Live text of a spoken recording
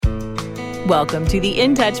Welcome to the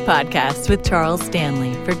In Touch podcast with Charles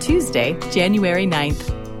Stanley for Tuesday, January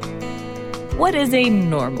 9th. What is a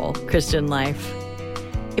normal Christian life?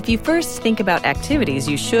 If you first think about activities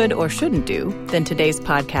you should or shouldn't do, then today's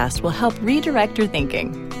podcast will help redirect your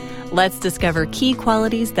thinking. Let's discover key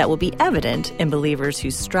qualities that will be evident in believers who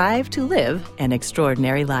strive to live an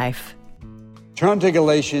extraordinary life. Turn to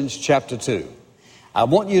Galatians chapter 2. I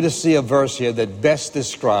want you to see a verse here that best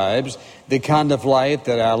describes the kind of life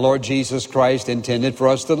that our Lord Jesus Christ intended for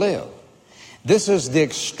us to live. This is the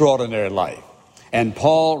extraordinary life. And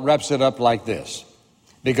Paul wraps it up like this.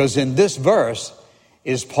 Because in this verse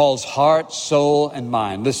is Paul's heart, soul, and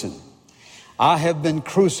mind. Listen, I have been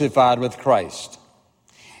crucified with Christ.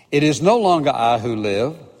 It is no longer I who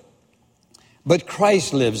live, but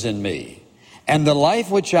Christ lives in me. And the life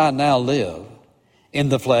which I now live in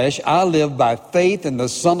the flesh, I live by faith in the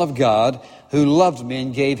Son of God who loved me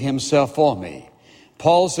and gave himself for me.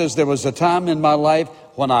 Paul says there was a time in my life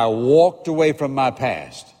when I walked away from my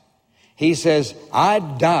past. He says, I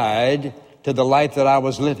died to the life that I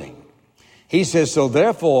was living. He says, so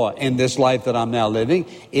therefore, in this life that I'm now living,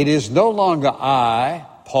 it is no longer I,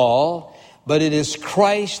 Paul, but it is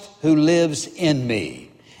Christ who lives in me.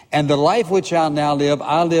 And the life which I now live,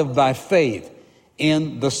 I live by faith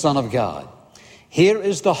in the Son of God. Here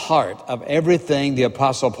is the heart of everything the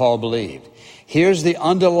Apostle Paul believed. Here's the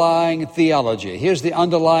underlying theology. Here's the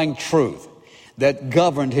underlying truth that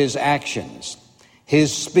governed his actions,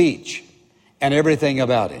 his speech, and everything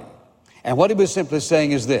about him. And what he was simply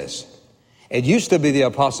saying is this. It used to be the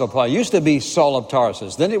Apostle Paul. It used to be Saul of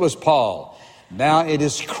Tarsus. Then it was Paul. Now it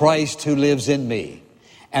is Christ who lives in me.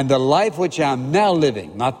 And the life which I'm now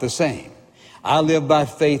living, not the same. I live by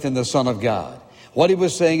faith in the Son of God. What he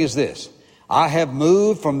was saying is this. I have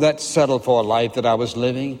moved from that settled for life that I was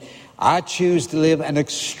living. I choose to live an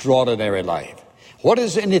extraordinary life. What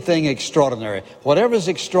is anything extraordinary? Whatever is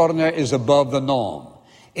extraordinary is above the norm.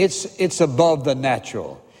 It's above the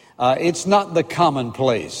natural. It's not the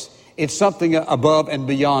commonplace. It's something above and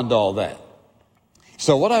beyond all that.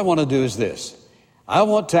 So what I want to do is this. I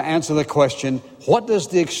want to answer the question, what does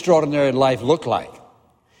the extraordinary life look like?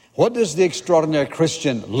 What does the extraordinary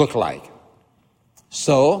Christian look like?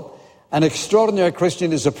 So, an extraordinary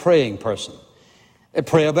Christian is a praying person. They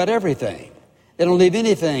pray about everything. They don't leave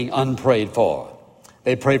anything unprayed for.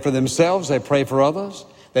 They pray for themselves. They pray for others.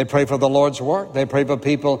 They pray for the Lord's work. They pray for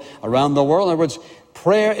people around the world. In other words,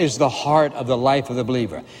 prayer is the heart of the life of the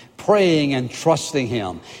believer. Praying and trusting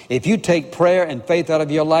Him. If you take prayer and faith out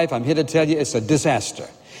of your life, I'm here to tell you it's a disaster.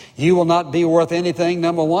 You will not be worth anything,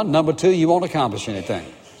 number one. Number two, you won't accomplish anything.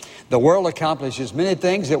 The world accomplishes many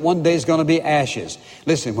things that one day is going to be ashes.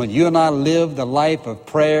 Listen, when you and I live the life of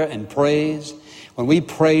prayer and praise, when we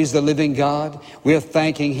praise the living God, we're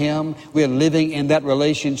thanking Him, we're living in that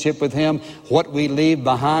relationship with Him. What we leave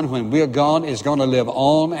behind when we're gone is going to live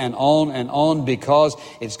on and on and on because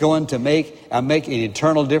it's going to make an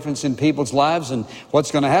eternal difference in people's lives. And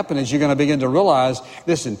what's going to happen is you're going to begin to realize,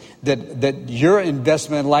 listen, that your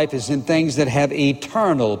investment in life is in things that have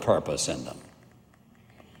eternal purpose in them.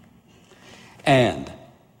 And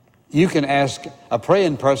you can ask a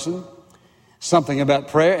praying person something about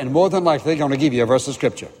prayer, and more than likely they're going to give you a verse of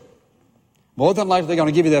Scripture. More than likely they're going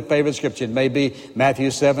to give you their favorite Scripture. It may be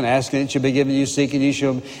Matthew 7, asking it shall be given you, seeking you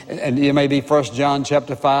shall, and it may be 1 John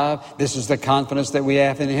chapter 5. This is the confidence that we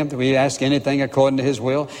have in Him, that we ask anything according to His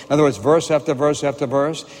will. In other words, verse after verse after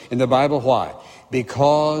verse in the Bible. Why?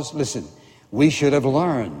 Because, listen, we should have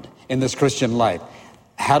learned in this Christian life.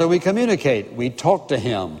 How do we communicate? We talk to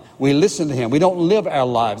Him. We listen to Him. We don't live our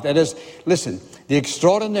lives. That is, listen, the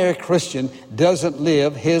extraordinary Christian doesn't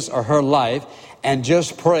live his or her life and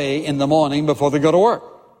just pray in the morning before they go to work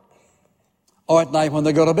or at night when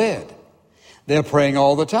they go to bed. They're praying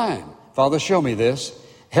all the time. Father, show me this.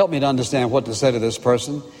 Help me to understand what to say to this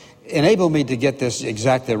person. Enable me to get this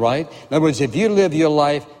exactly right. In other words, if you live your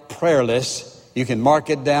life prayerless, you can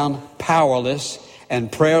mark it down powerless,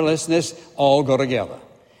 and prayerlessness all go together.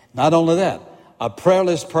 Not only that, a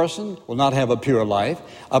prayerless person will not have a pure life.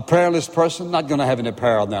 A prayerless person not going to have any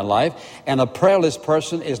prayer in their life. And a prayerless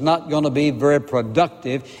person is not going to be very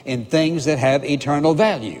productive in things that have eternal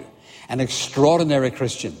value. An extraordinary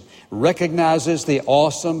Christian recognizes the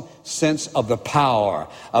awesome sense of the power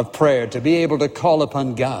of prayer to be able to call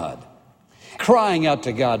upon God, crying out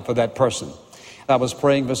to God for that person. I was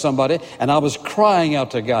praying for somebody, and I was crying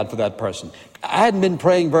out to God for that person. I hadn't been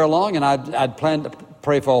praying very long, and I'd planned to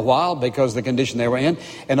pray for a while because of the condition they were in.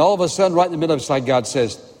 And all of a sudden, right in the middle of it, it's like God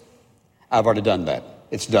says, I've already done that.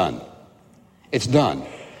 It's done. It's done.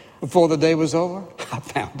 Before the day was over, I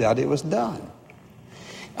found out it was done.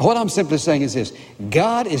 What I'm simply saying is this: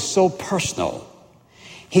 God is so personal.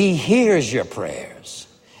 He hears your prayers.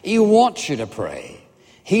 He wants you to pray.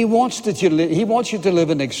 He wants you to live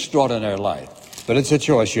an extraordinary life. But it's a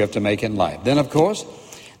choice you have to make in life. Then, of course,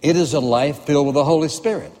 it is a life filled with the Holy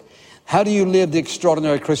Spirit. How do you live the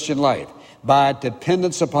extraordinary Christian life? By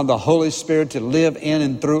dependence upon the Holy Spirit to live in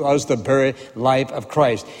and through us the very life of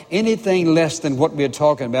Christ. Anything less than what we're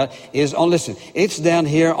talking about is, listen, it's down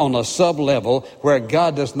here on a sub-level where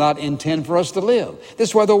God does not intend for us to live. This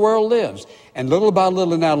is where the world lives. And little by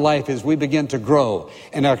little in our life, as we begin to grow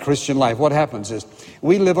in our Christian life, what happens is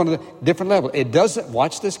we live on a different level. It doesn't,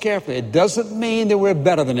 watch this carefully, it doesn't mean that we're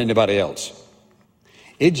better than anybody else.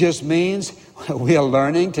 It just means we are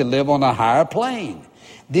learning to live on a higher plane.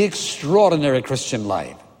 The extraordinary Christian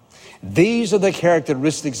life. These are the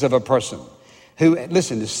characteristics of a person who,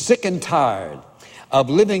 listen, is sick and tired of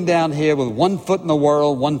living down here with one foot in the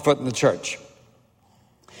world, one foot in the church.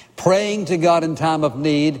 Praying to God in time of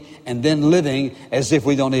need and then living as if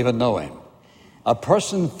we don't even know Him. A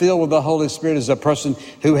person filled with the Holy Spirit is a person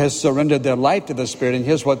who has surrendered their life to the Spirit, and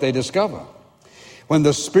here's what they discover. When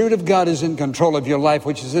the Spirit of God is in control of your life,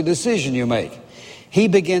 which is a decision you make, He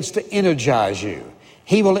begins to energize you.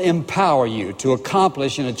 He will empower you to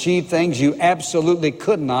accomplish and achieve things you absolutely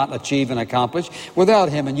could not achieve and accomplish without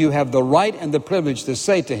Him. And you have the right and the privilege to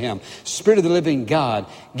say to Him, Spirit of the living God,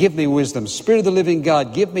 give me wisdom. Spirit of the living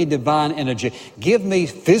God, give me divine energy. Give me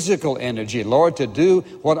physical energy, Lord, to do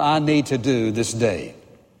what I need to do this day.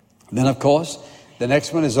 And then, of course, the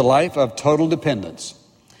next one is a life of total dependence.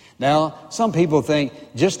 Now, some people think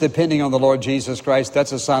just depending on the Lord Jesus Christ,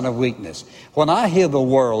 that's a sign of weakness. When I hear the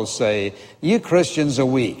world say, you Christians are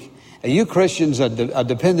weak, and you Christians are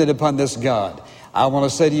dependent upon this God, I want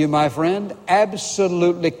to say to you, my friend,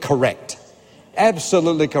 absolutely correct.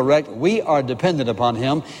 Absolutely correct. We are dependent upon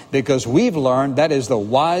Him because we've learned that is the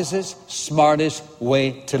wisest, smartest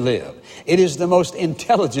way to live. It is the most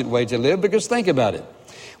intelligent way to live because think about it.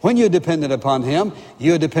 When you're dependent upon Him,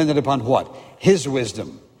 you're dependent upon what? His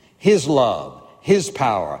wisdom. His love, His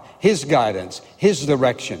power, His guidance, His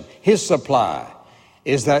direction, His supply.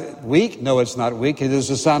 Is that weak? No, it's not weak. It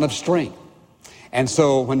is a sign of strength. And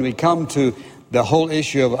so when we come to the whole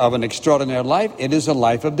issue of an extraordinary life, it is a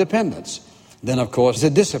life of dependence. Then, of course, it's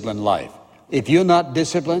a disciplined life. If you're not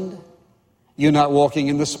disciplined, you're not walking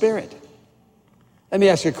in the Spirit. Let me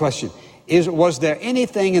ask you a question. Was there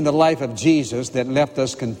anything in the life of Jesus that left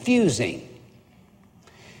us confusing?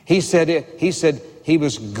 He said He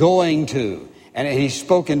was going to, and He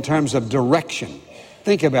spoke in terms of direction.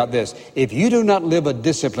 Think about this. If you do not live a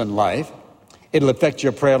disciplined life, it'll affect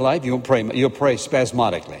your prayer life. You'll pray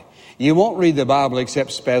spasmodically. You won't read the Bible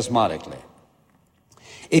except spasmodically.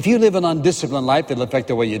 If you live an undisciplined life, it'll affect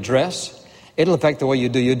the way you dress. It'll affect the way you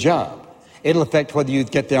do your job. It'll affect whether you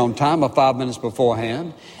get there on time or 5 minutes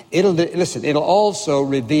beforehand. It'll also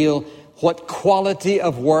reveal what quality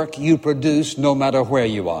of work you produce no matter where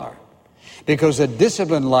you are. Because a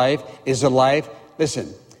disciplined life is a life,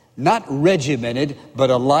 listen, not regimented,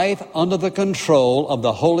 but a life under the control of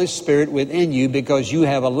the Holy Spirit within you because you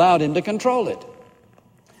have allowed Him to control it.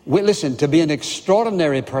 Listen, to be an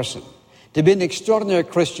extraordinary person, to be an extraordinary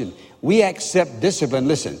Christian, we accept discipline,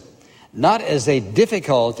 listen, not as a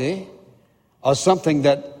difficulty or something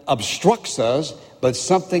that obstructs us, but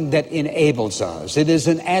something that enables us. It is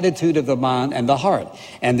an attitude of the mind and the heart.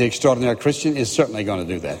 And the extraordinary Christian is certainly going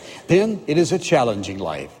to do that. Then it is a challenging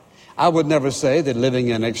life. I would never say that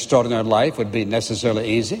living an extraordinary life would be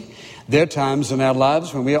necessarily easy. There are times in our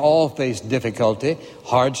lives when we all face difficulty,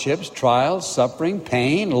 hardships, trials, suffering,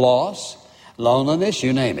 pain, loss, loneliness,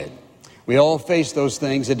 you name it. We all face those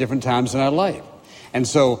things at different times in our life. And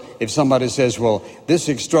so if somebody says, well, this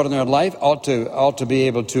extraordinary life ought to be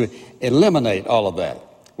able to eliminate all of that.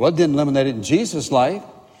 Well, it didn't eliminate it in Jesus' life.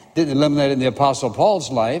 Didn't eliminate it in the Apostle Paul's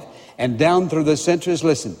life. And down through the centuries,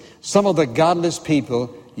 listen, some of the godless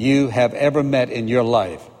people you have ever met in your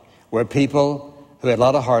life were people who had a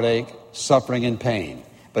lot of heartache, suffering, and pain,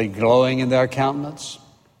 but glowing in their countenance,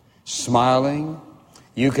 smiling.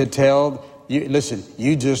 You could tell.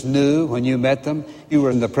 You just knew when you met them, you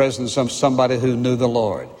were in the presence of somebody who knew the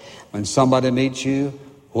Lord. When somebody meets you,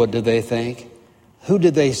 what do they think? Who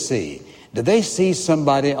do they see? Do they see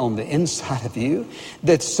somebody on the inside of you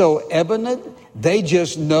that's so evident? They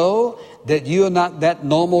just know that you are not that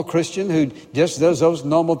normal Christian who just does those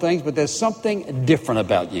normal things, but there's something different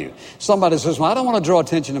about you. Somebody says, well, I don't want to draw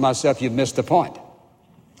attention to myself. You've missed the point.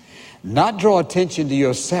 Not draw attention to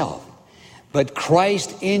yourself, but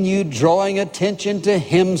Christ in you drawing attention to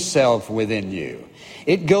Himself within you.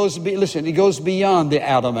 It goes beyond the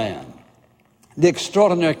outer man. The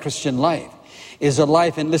extraordinary Christian life is a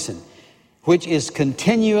life, and listen, which is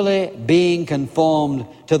continually being conformed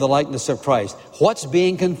to the likeness of Christ. What's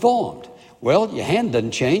being conformed? Well, your hand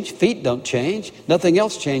doesn't change, feet don't change, nothing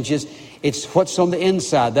else changes. It's what's on the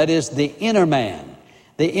inside. That is the inner man.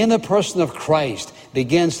 The inner person of Christ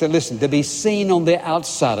begins to, listen, to be seen on the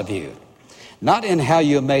outside of you. Not in how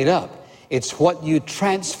you're made up. It's what you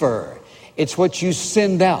transfer. It's what you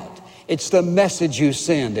send out. It's the message you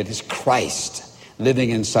send. It is Christ living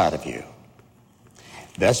inside of you.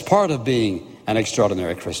 That's part of being an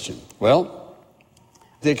extraordinary Christian. Well,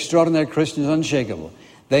 the extraordinary Christian is unshakable.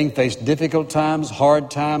 They can face difficult times,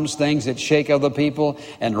 hard times, things that shake other people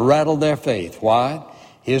and rattle their faith. Why?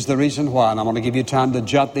 Here's the reason why, and I'm going to give you time to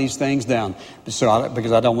jot these things down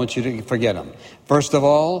because I don't want you to forget them. First of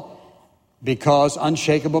all, because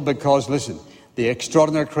unshakable, because, listen, the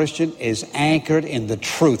extraordinary Christian is anchored in the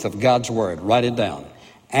truth of God's Word. Write it down.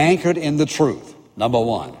 Anchored in the truth, number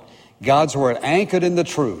one. God's Word, anchored in the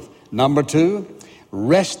truth. Number two,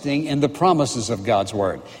 resting in the promises of God's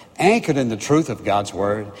Word. Anchored in the truth of God's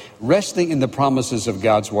Word, resting in the promises of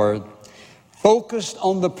God's Word, focused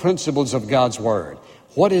on the principles of God's Word.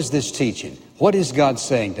 What is this teaching? What is God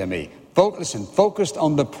saying to me? Focused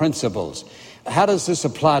on the principles. How does this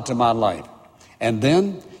apply to my life? And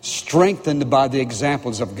then strengthened by the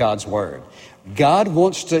examples of God's Word. God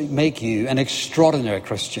wants to make you an extraordinary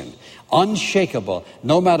Christian, unshakable.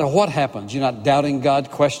 No matter what happens, you're not doubting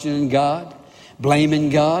God, questioning God, blaming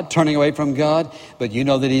God, turning away from God, but you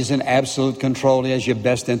know that He's in absolute control. He has your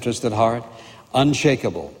best interest at heart.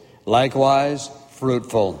 Unshakable. Likewise,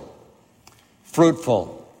 fruitful.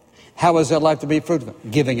 Fruitful. How is that life to be fruitful?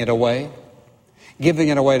 Giving it away. Giving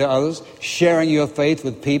it away to others. Sharing your faith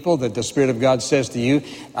with people that the Spirit of God says to you,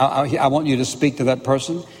 I want you to speak to that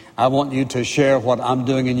person. I want you to share what I'm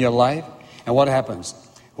doing in your life. And what happens?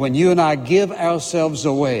 When you and I give ourselves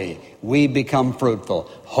away, we become fruitful.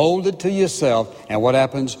 Hold it to yourself, and what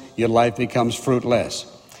happens? Your life becomes fruitless.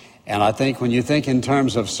 And I think when you think in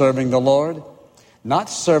terms of serving the Lord, not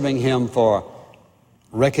serving Him for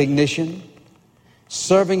recognition,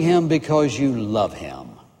 serving Him because you love Him.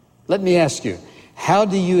 Let me ask you, how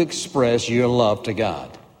do you express your love to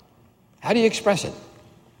God? How do you express it?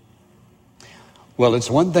 Well, it's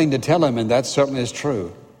one thing to tell Him, and that certainly is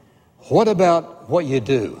true. What about what you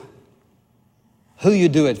do? Who you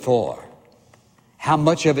do it for? How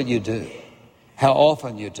much of it you do? How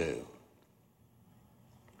often you do?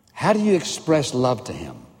 How do you express love to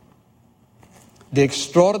Him? The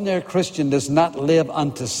extraordinary Christian does not live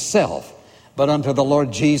unto self, but unto the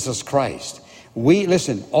Lord Jesus Christ.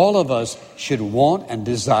 All of us should want and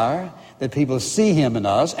desire that people see Him in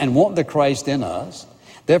us and want the Christ in us.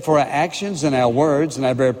 Therefore, our actions and our words and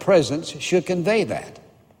our very presence should convey that.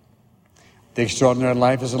 The extraordinary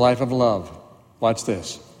life is a life of love. Watch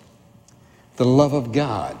this. The love of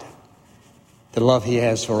God. The love He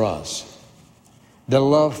has for us. The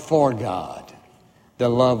love for God. The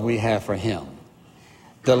love we have for Him.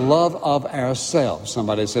 The love of ourselves.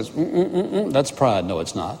 Somebody says, that's pride. No,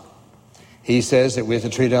 it's not. He says that we have to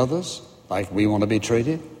treat others like we want to be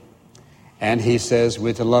treated. And He says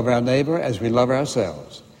we're to love our neighbor as we love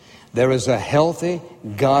ourselves. There is a healthy,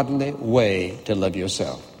 godly way to love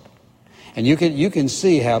yourself. And you can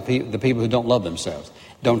see how the people who don't love themselves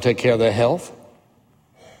don't take care of their health.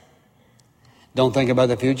 Don't think about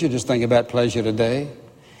the future, just think about pleasure today.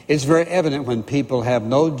 It's very evident when people have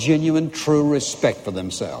no genuine, true respect for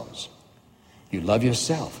themselves. You love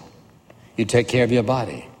yourself. You take care of your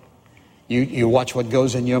body. You watch what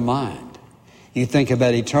goes in your mind. You think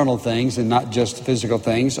about eternal things and not just physical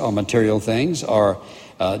things or material things or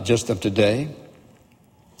just of today.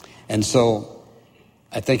 And so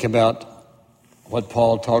I think about what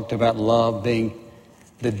Paul talked about, love being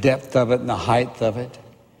the depth of it and the height of it.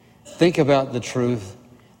 Think about the truth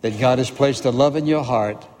that God has placed a love in your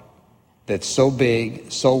heart that's so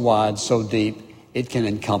big, so wide, so deep, it can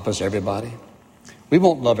encompass everybody. We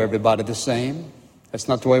won't love everybody the same. That's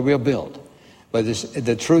not the way we're built. But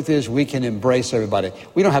the truth is we can embrace everybody.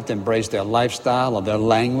 We don't have to embrace their lifestyle or their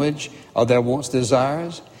language or their wants,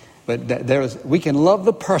 desires. But we can love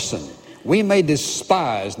the person. We may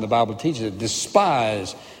despise, and the Bible teaches it,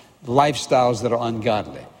 despise lifestyles that are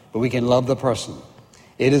ungodly. But we can love the person.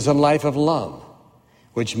 It is a life of love,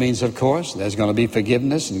 which means, of course, there's going to be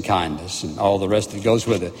forgiveness and kindness and all the rest that goes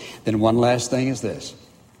with it. Then one last thing is this.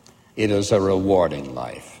 It is a rewarding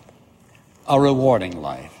life. A rewarding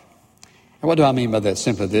life. And what do I mean by that?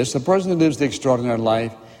 Simply this. The person who lives the extraordinary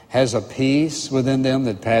life has a peace within them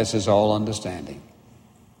that passes all understanding.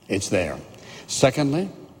 It's there. Secondly,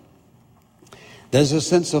 there's a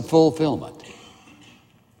sense of fulfillment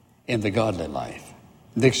in the godly life.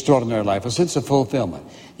 The extraordinary life, a sense of fulfillment.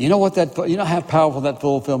 You know how powerful that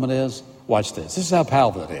fulfillment is? Watch this. This is how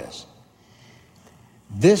powerful it is.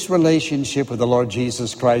 This relationship with the Lord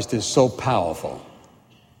Jesus Christ is so powerful.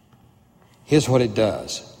 Here's what it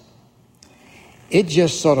does. It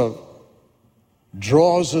just sort of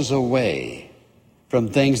draws us away from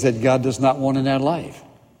things that God does not want in our life.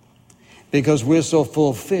 Because we're so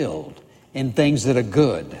fulfilled in things that are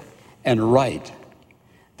good and right,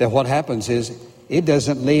 that what happens is it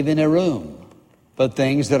doesn't leave any room for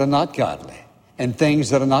things that are not godly and things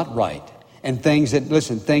that are not right and things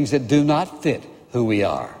that do not fit who we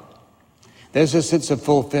are. There's a sense of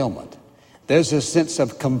fulfillment. There's a sense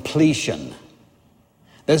of completion.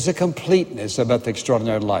 There's a completeness about the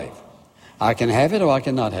extraordinary life. I can have it or I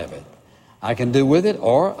cannot have it. I can do with it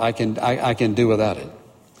or I can do without it.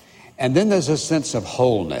 And then there's a sense of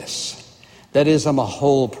wholeness. That is, I'm a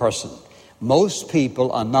whole person. Most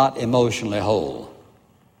people are not emotionally whole.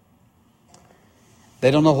 They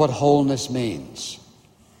don't know what wholeness means.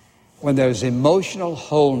 When there's emotional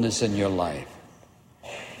wholeness in your life,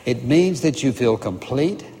 it means that you feel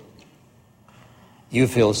complete, you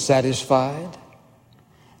feel satisfied,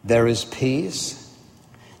 there is peace.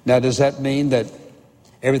 Now, does that mean that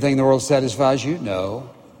everything in the world satisfies you? No.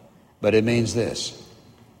 But it means this.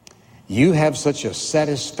 You have such a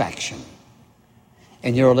satisfaction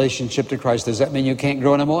in your relationship to Christ. Does that mean you can't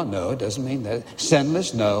grow anymore? No, it doesn't mean that.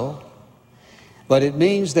 Sinless? No. But it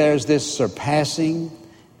means there's this surpassing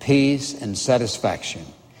peace and satisfaction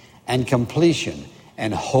and completion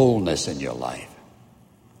and wholeness in your life.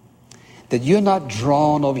 That you're not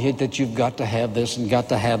drawn over here that you've got to have this and got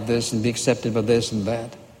to have this and be accepted by this and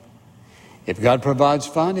that. If God provides,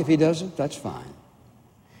 fine. If He doesn't, that's fine.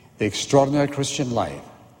 The extraordinary Christian life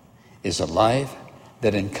is a life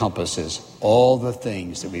that encompasses all the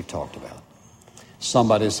things that we've talked about.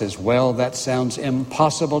 Somebody says, well, that sounds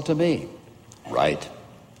impossible to me. Right.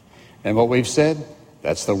 And what we've said,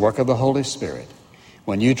 that's the work of the Holy Spirit.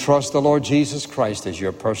 When you trust the Lord Jesus Christ as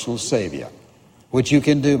your personal Savior, which you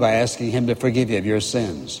can do by asking Him to forgive you of your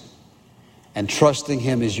sins and trusting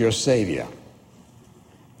Him as your Savior,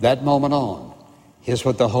 that moment on, here's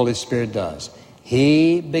what the Holy Spirit does.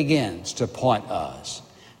 He begins to point us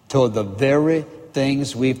toward the very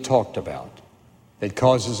things we've talked about that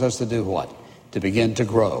causes us to do what? To begin to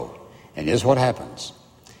grow. And here's what happens.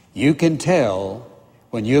 You can tell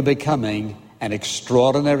when you're becoming an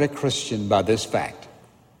extraordinary Christian by this fact.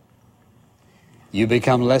 You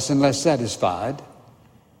become less and less satisfied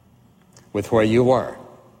with where you were.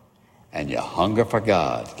 And your hunger for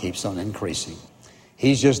God keeps on increasing.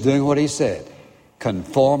 He's just doing what He said,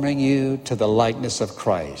 conforming you to the likeness of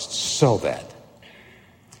Christ, so that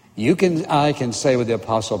I can say with the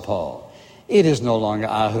Apostle Paul, it is no longer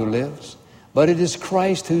I who lives, but it is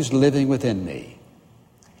Christ who's living within me.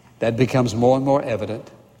 That becomes more and more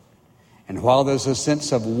evident. And while there's a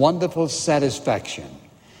sense of wonderful satisfaction,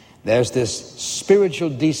 there's this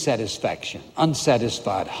spiritual dissatisfaction,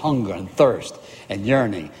 unsatisfied hunger and thirst and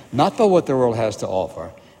yearning, not for what the world has to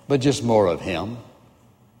offer, but just more of Him.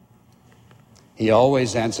 He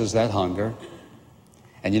always answers that hunger.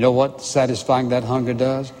 And you know what satisfying that hunger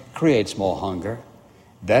does? Creates more hunger.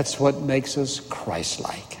 That's what makes us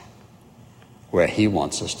Christ-like, where He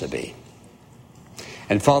wants us to be.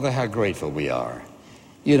 And Father, how grateful we are.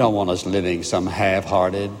 You don't want us living some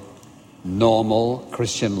half-hearted, normal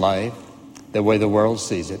Christian life the way the world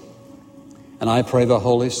sees it. And I pray the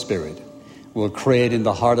Holy Spirit will create in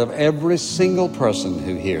the heart of every single person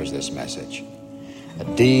who hears this message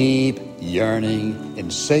a deep, yearning,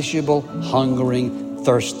 insatiable, hungering,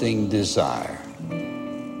 thirsting desire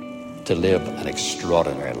to live an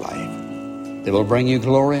extraordinary life that will bring You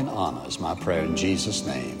glory and honor, is my prayer in Jesus'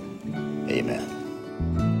 name. Amen.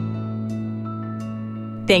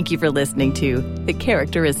 Thank you for listening to The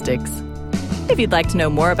Characteristics. If you'd like to know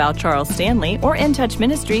more about Charles Stanley or In Touch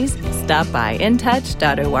Ministries, stop by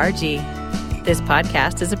intouch.org. This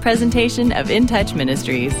podcast is a presentation of In Touch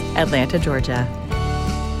Ministries, Atlanta, Georgia.